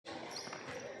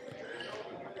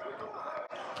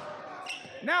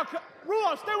Now,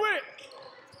 Rulo, stay with it.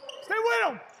 Stay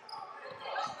with him.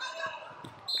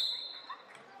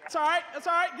 That's all right. That's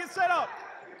all right. Get set up.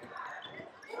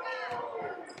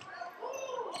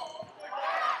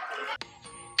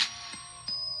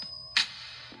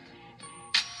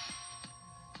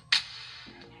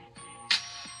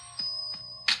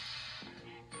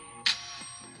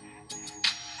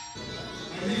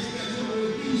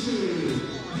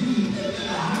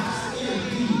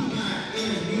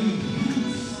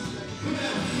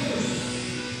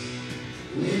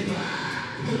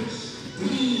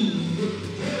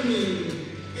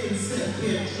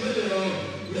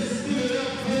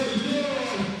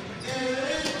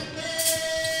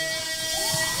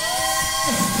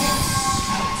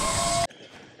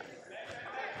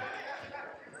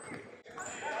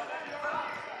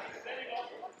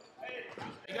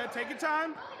 You gotta take your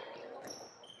time.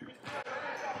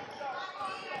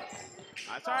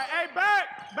 That's all right. Hey,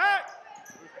 back, back.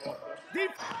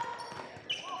 Deep.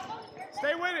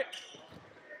 Stay with it.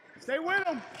 Stay with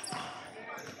him.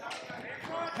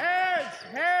 Heads,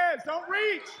 heads. Don't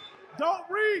reach. Don't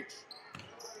reach.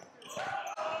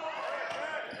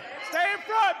 Stay in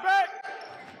front, back.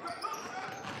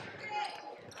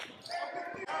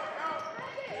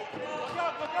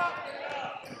 Look up.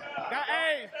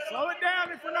 Hey, slow it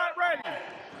down if we're not ready.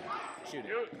 Shoot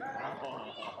it.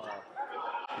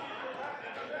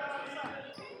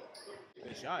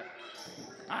 Good shot.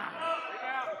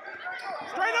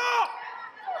 Straight up.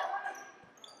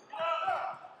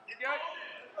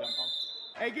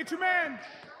 Hey, get your man.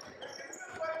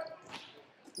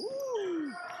 Woo.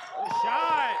 Good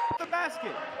shot. The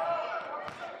basket.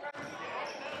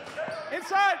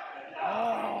 Inside.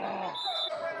 Oh.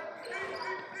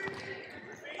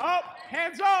 Up.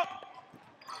 Hands up.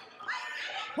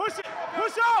 Push it.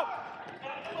 Push up.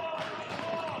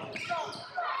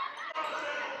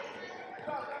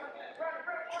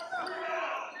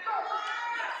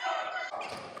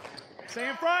 Stay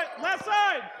in front. Left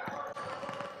side.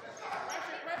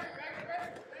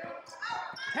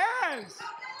 Hands.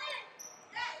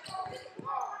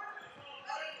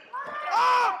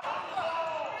 Up.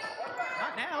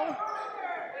 Not now.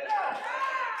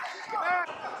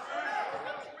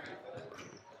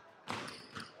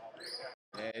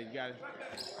 Yeah, you got it.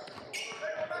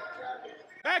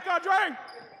 Back, Andre.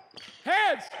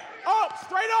 Hands. Up.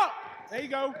 Straight up. There you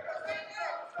go.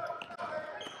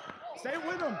 Stay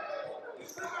with him.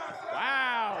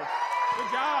 Wow. Good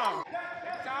job.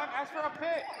 John, ask for a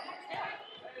pick.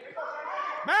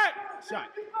 Back. Shot.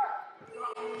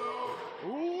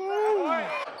 Ooh.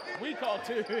 We call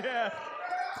two. Yeah.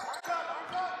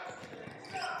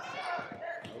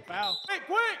 No foul. Quick,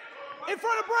 quick. In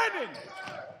front of Brandon.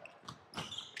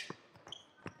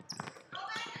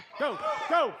 Go,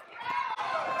 go.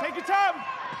 Take your time.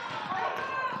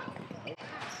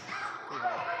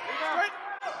 Straight.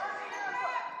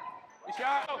 Good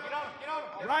shot. Oh, get on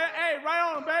him. Right, hey, right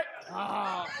on him, back.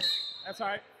 Oh, that's all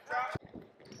right.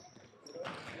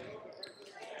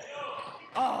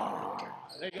 Oh,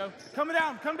 there you go. Come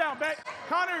down, back.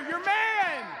 Connor, your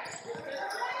man.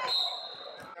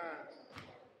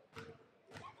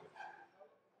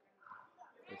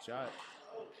 Good shot.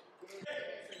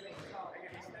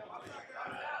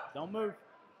 Don't move.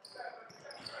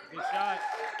 Good shot.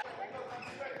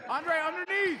 Andre,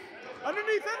 underneath.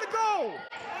 Underneath in the goal.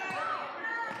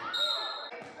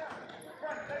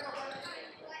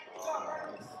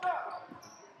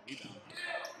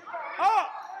 Up.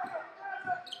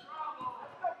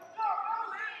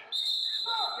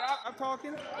 I'm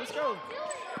talking. Let's go.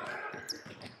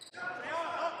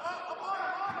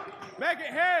 Back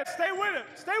at head. Stay with him.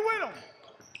 Stay with him.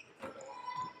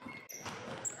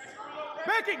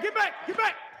 Back it. Get back. Get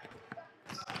back.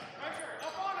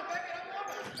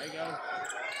 There you go.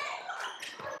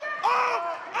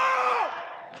 Oh! Oh!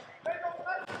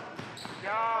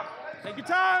 Yeah. Take your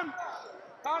time.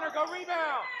 Connor, go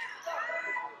rebound.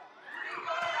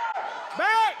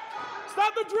 Back.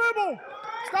 Stop the dribble.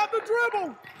 Stop the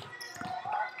dribble.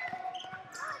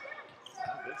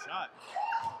 Good shot.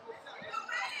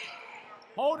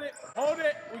 Hold it. Hold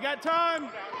it. We got time.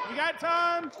 We got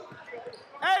time.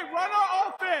 Hey, run our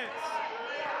offense.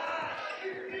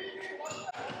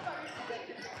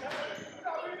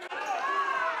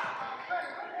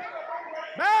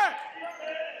 Back.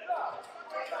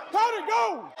 Connor,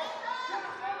 go.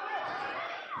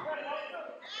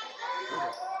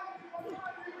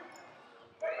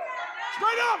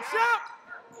 Straight up, shot.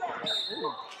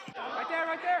 Right there,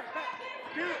 right there.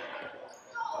 Dude.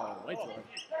 Oh, wait for it.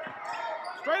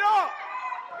 Straight up.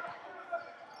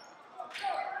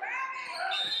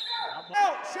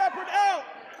 Out, Shepard, out.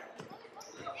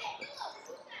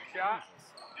 shot.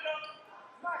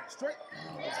 Straight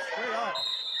up.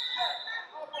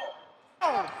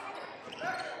 Oh!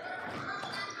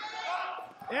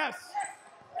 Yes.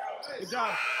 Good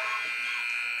job.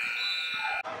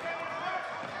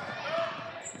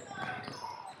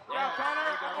 Yeah,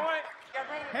 Connor, good point.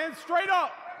 Hands straight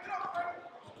up.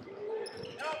 There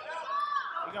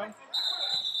you go.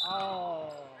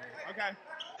 Oh, okay.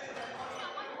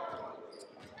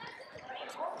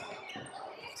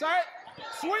 Sorry.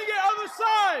 Swing it other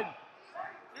side.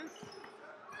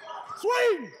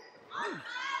 Swing.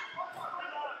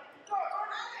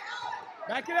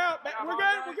 Back it out. We're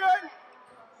good. We're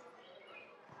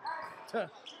good.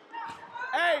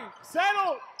 Hey,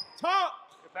 settle. Top.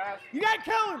 Good pass. You got to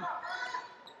kill him.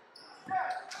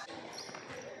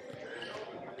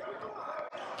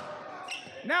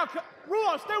 Now,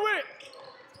 Rulo, stay with it.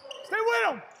 Stay with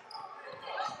him.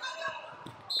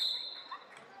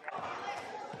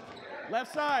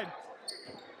 Left side.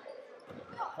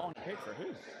 Calling pick for who?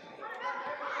 You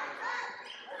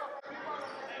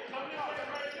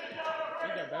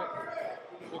got that.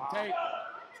 Good take.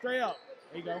 Straight up.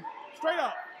 There you go. Straight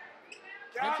up.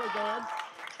 That's so good.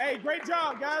 Hey, great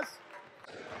job, guys.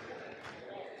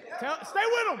 Stay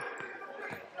with him.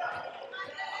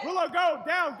 Rulo, go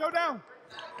down. Go down.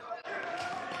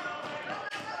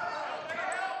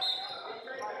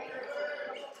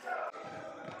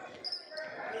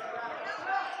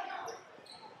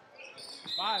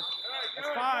 Five. That's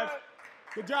 5.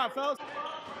 Good job, fellas.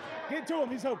 Get to him.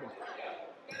 He's open.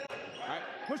 All right.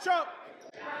 Push up.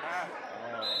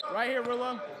 Right here,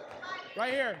 Rulo.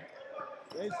 Right here.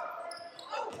 Go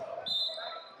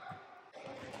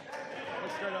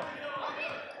straight up.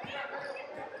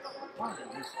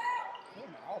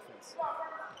 Offense.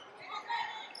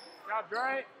 Job,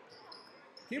 Dre.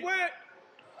 Keep with it.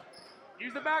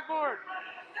 Use the backboard.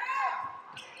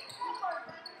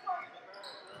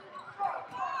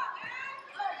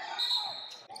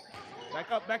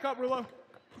 Back up, Rulo.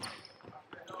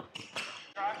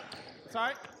 That's all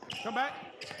right. Come back.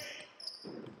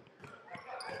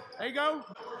 There you go.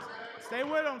 Stay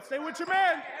with him. Stay with your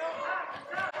man.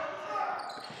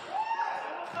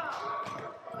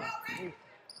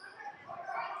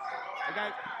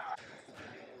 Okay.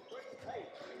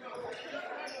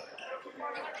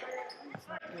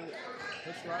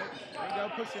 Push right. There you go.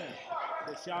 Push in.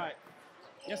 Good shot.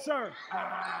 Yes, sir.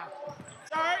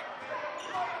 It's all right.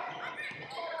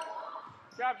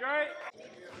 Good job, Dre.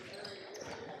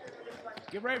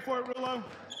 Get ready for it, Rulo.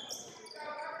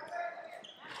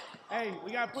 Hey,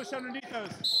 we got to push underneath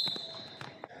those.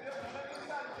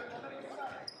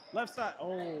 Left side.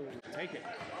 Oh, take it.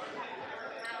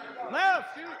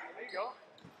 Left. There you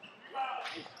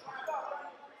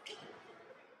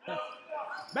go.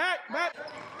 Back.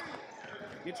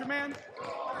 Get your man.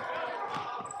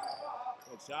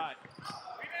 Good shot.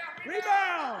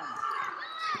 Rebound.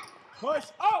 Push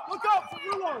up. Look up for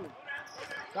Rulo.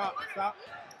 Stop.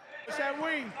 Push that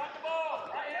wing.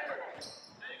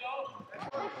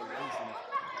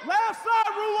 Left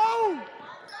side, Rulo.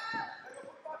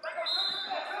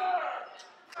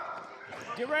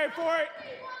 Get ready for it.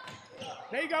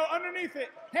 There you go, underneath it.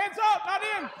 Hands up, not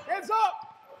in. Hands up.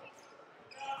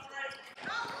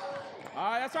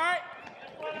 All right, that's all right.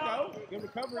 There you go. Good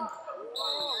recovery.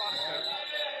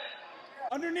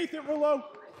 Underneath it, Rulo.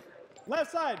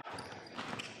 Left side.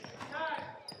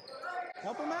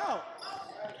 Help him out.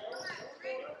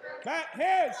 Back,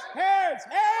 heads.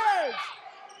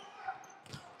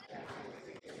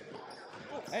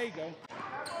 There you go.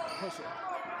 Push it.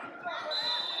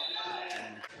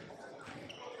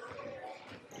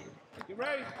 Get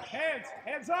ready.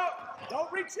 Hands up.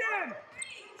 Don't reach in.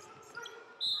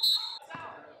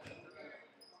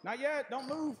 Not yet. Don't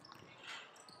move.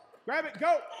 Grab it.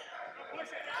 Go.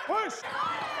 Push.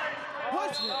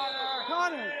 Push it.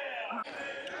 Connor.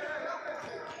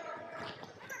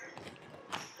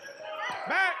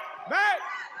 Back.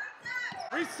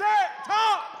 Reset.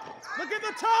 Top. Look at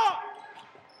the top.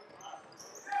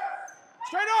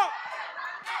 Straight up.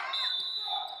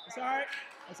 That's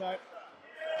all right.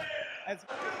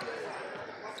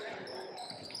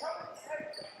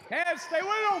 Hands, stay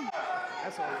with them.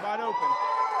 That's wide open.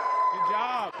 Good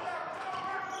job.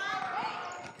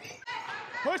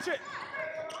 Push it.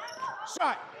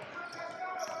 Shot.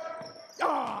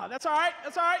 Ah, that's all right.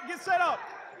 Get set up.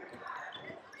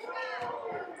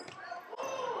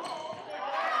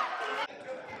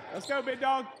 Let's go, big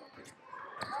dog.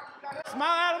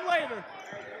 Smile at him later.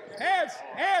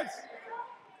 Hands.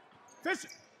 Fish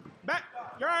it. Back.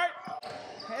 You're all right.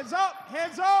 Hands up.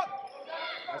 That's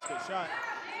a good shot.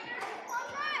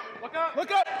 Look up.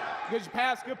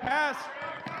 Good pass.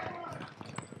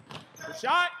 Good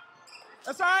shot.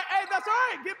 That's all right. Hey, that's all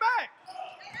right. Get back.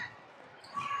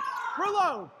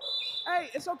 Rulo. Hey,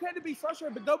 it's okay to be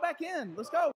frustrated, but go back in. Let's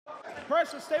go.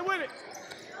 Pressure. Stay with it.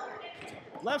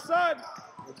 Left side.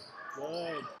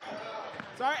 Good.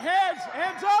 It's all right. Hands.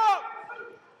 Hands up.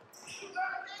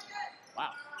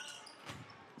 Wow.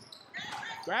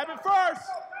 Grab it first.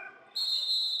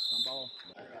 Some ball.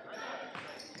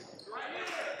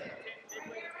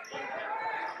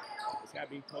 It's got to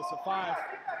be close to 5.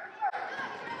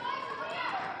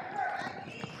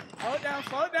 Slow it down.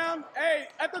 Slow it down. Hey,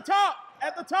 at the top.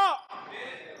 At the top.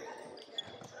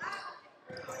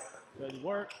 Good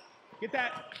work. Get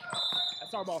that.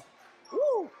 That's our ball.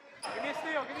 Woo. Give me a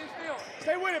steal. Give me a steal.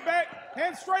 Stay with it, back.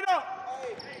 Hands straight up.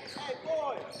 Hey,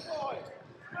 boy.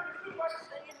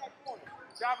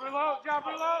 Drop reload. Drop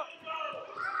reload.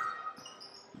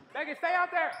 Megan, stay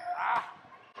out there. Ah.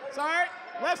 It's all right.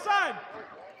 Left side.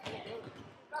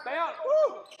 Stay out.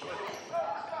 Woo.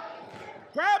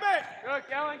 Grab it. Good,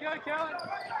 Kellen. Good, Kellen.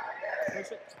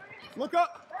 Look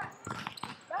up.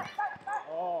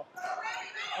 Oh.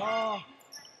 Oh.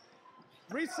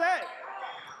 Reset.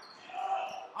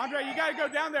 Andre, you got to go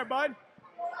down there, bud.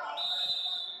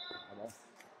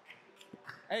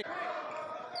 Hey.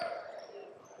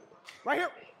 Right here.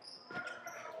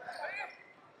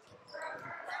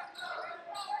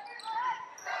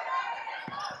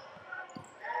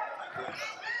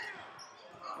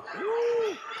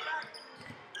 Woo.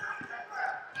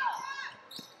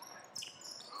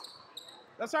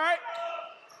 That's all right.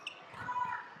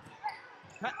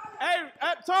 Hey,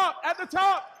 at the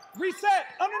top. Reset.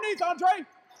 Underneath, Andre.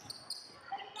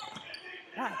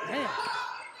 God damn.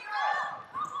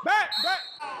 Back.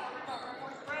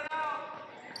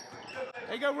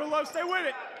 There you go, Rulo. Stay with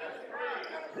it.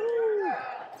 Woo.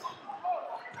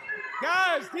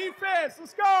 Guys, defense.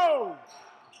 Let's go.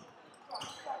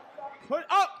 Put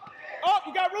up. Up.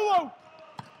 You got Rulo.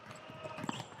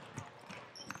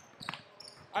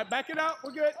 All right, back it out.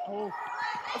 We're good. Oh.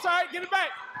 That's all right. Get it back.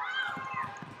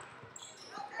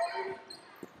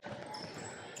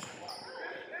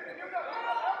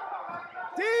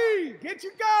 D, get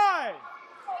your guy.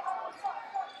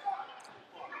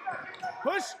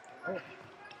 Push. Oh. You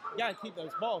gotta keep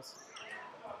those balls.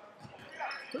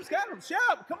 Who's got them?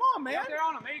 Shep, come on, man. They're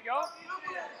on them. There you go.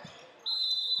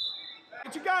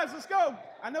 Get you guys. Let's go.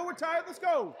 I know we're tired. Let's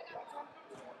go.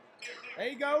 There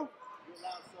you go.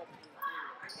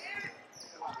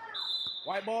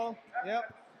 White ball.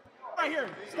 Yep. Right here.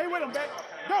 Stay with him, back.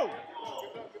 Go.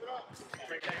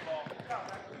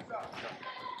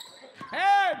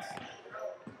 Hands.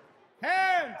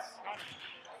 Hands.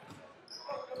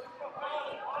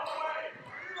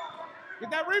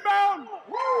 Get that rebound.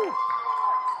 Woo.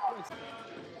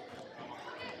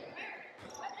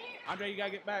 Andre, you got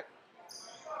to get back.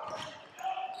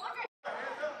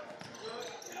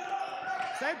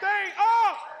 Same thing.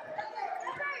 Up.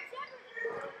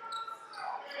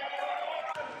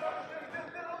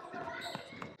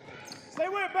 Stay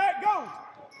with it, back. Go.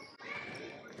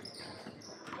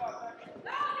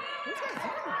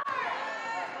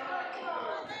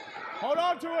 Hold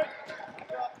on to it.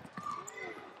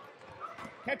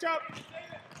 Catch up.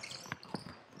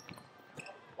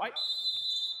 White.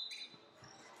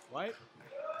 White.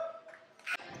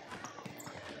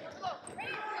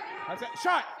 That's it.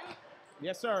 Shot.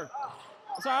 Yes, sir.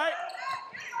 That's all right.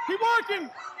 Keep working.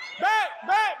 Back.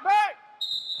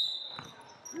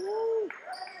 Woo.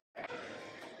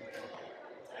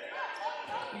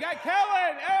 You got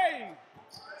Kellen. Hey.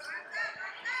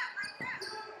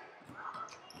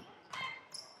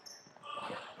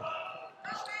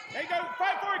 There you go.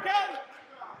 Fight for it, Kellen.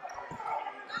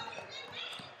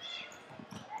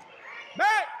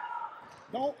 Back.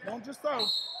 Don't just throw.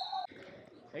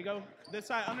 There you go. This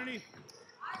side, underneath.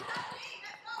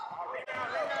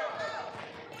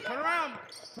 Turn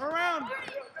around.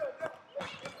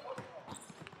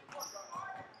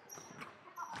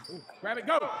 Ooh, grab it.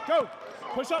 Go.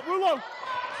 Push up, Rulo.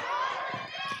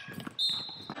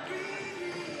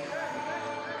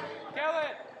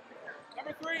 Kellen.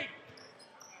 Number 3.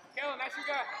 Kellen, that's your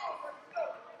guy.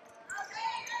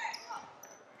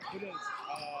 Who does?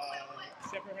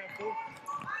 Shepard have 4?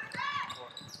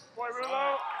 Boy,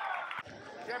 Rulo.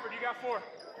 Shepard, you got 4.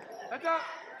 That's up.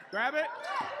 Grab it.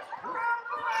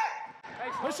 Hey,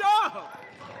 Push up.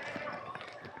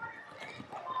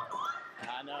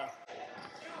 I know.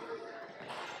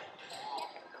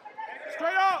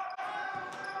 Straight up.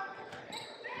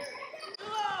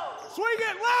 Swing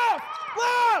it.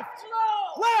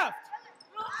 Left.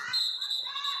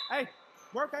 Hey,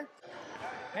 work, hey.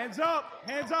 Hands up.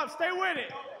 Stay with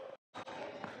it.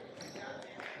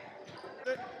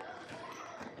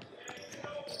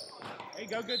 There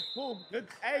you go, good pull. Good,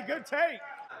 hey, good take.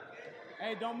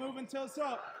 Hey, don't move until it's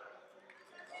up.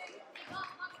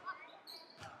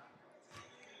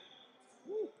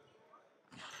 Woo.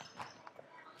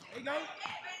 There you go.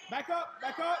 Back up,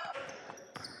 back up.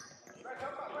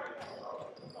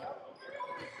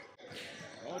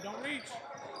 Oh, don't reach.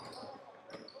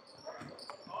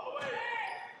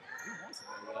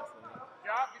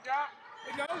 Good job.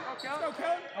 There you go. Let's go,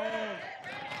 Kelly. Oh.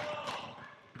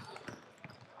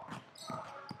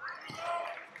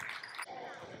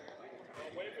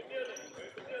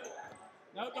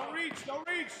 No, don't reach, don't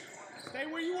reach. Stay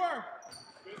where you were.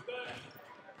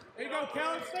 There you go,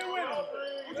 Kelly. Stay with him.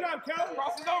 Good job, Kelly.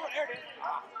 Crosses over. There it is.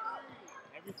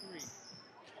 Every three.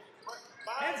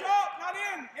 Hands up, not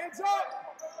in. Hands up.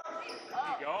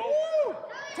 There you go. Woo!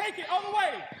 Take it all the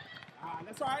way.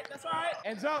 That's all right, that's all right.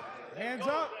 Hands up, hands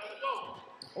up.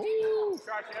 Ooh.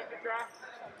 Try, Chef. Good try.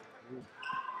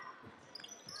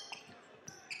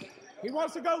 He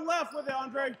wants to go left with it,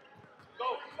 Andre.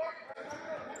 Go.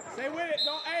 Stay with it,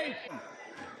 don't, hey.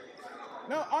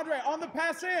 No, Andre, on the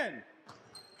pass in.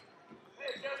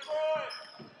 Hey, just for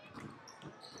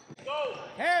it. Go.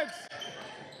 Heads.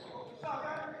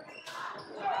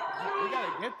 We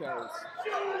gotta get those.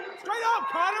 Straight up,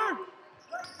 Connor.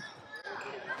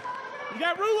 You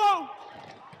got Rulo.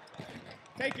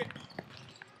 Take it.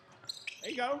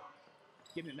 There you go.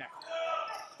 Get in there.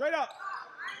 Straight up.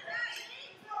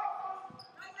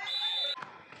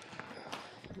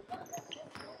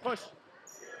 Push.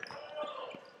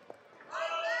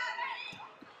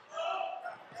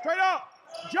 Straight up.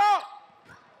 Jump.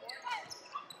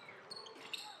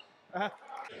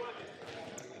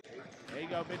 There you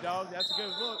go, big dog. That's a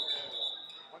good look.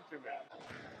 1-2 man.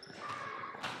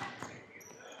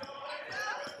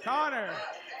 Connor.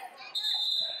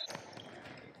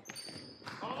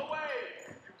 All the way.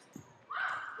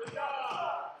 Good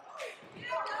job.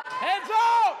 Heads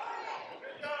up.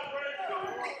 Good job,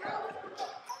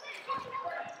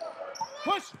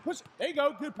 Push, push. There you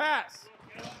go. Good pass.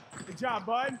 Good job,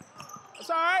 bud. That's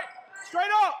all right.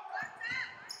 Straight up.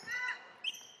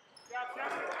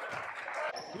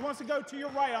 He wants to go to your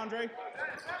right, Andre.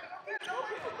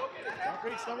 Don't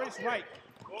reach, don't reach. Right.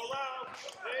 Go around.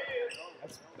 There he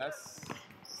is. That's.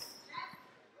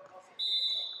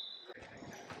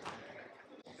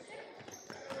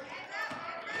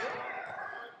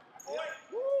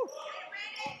 Woo.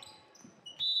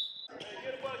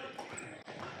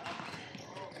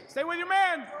 Stay with your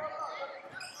man.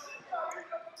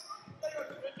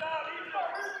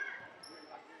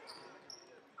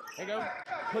 There you go.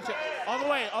 Push it. All the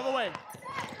way, all the way.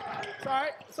 It's all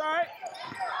right, it's all right.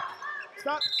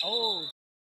 Stop. Oh.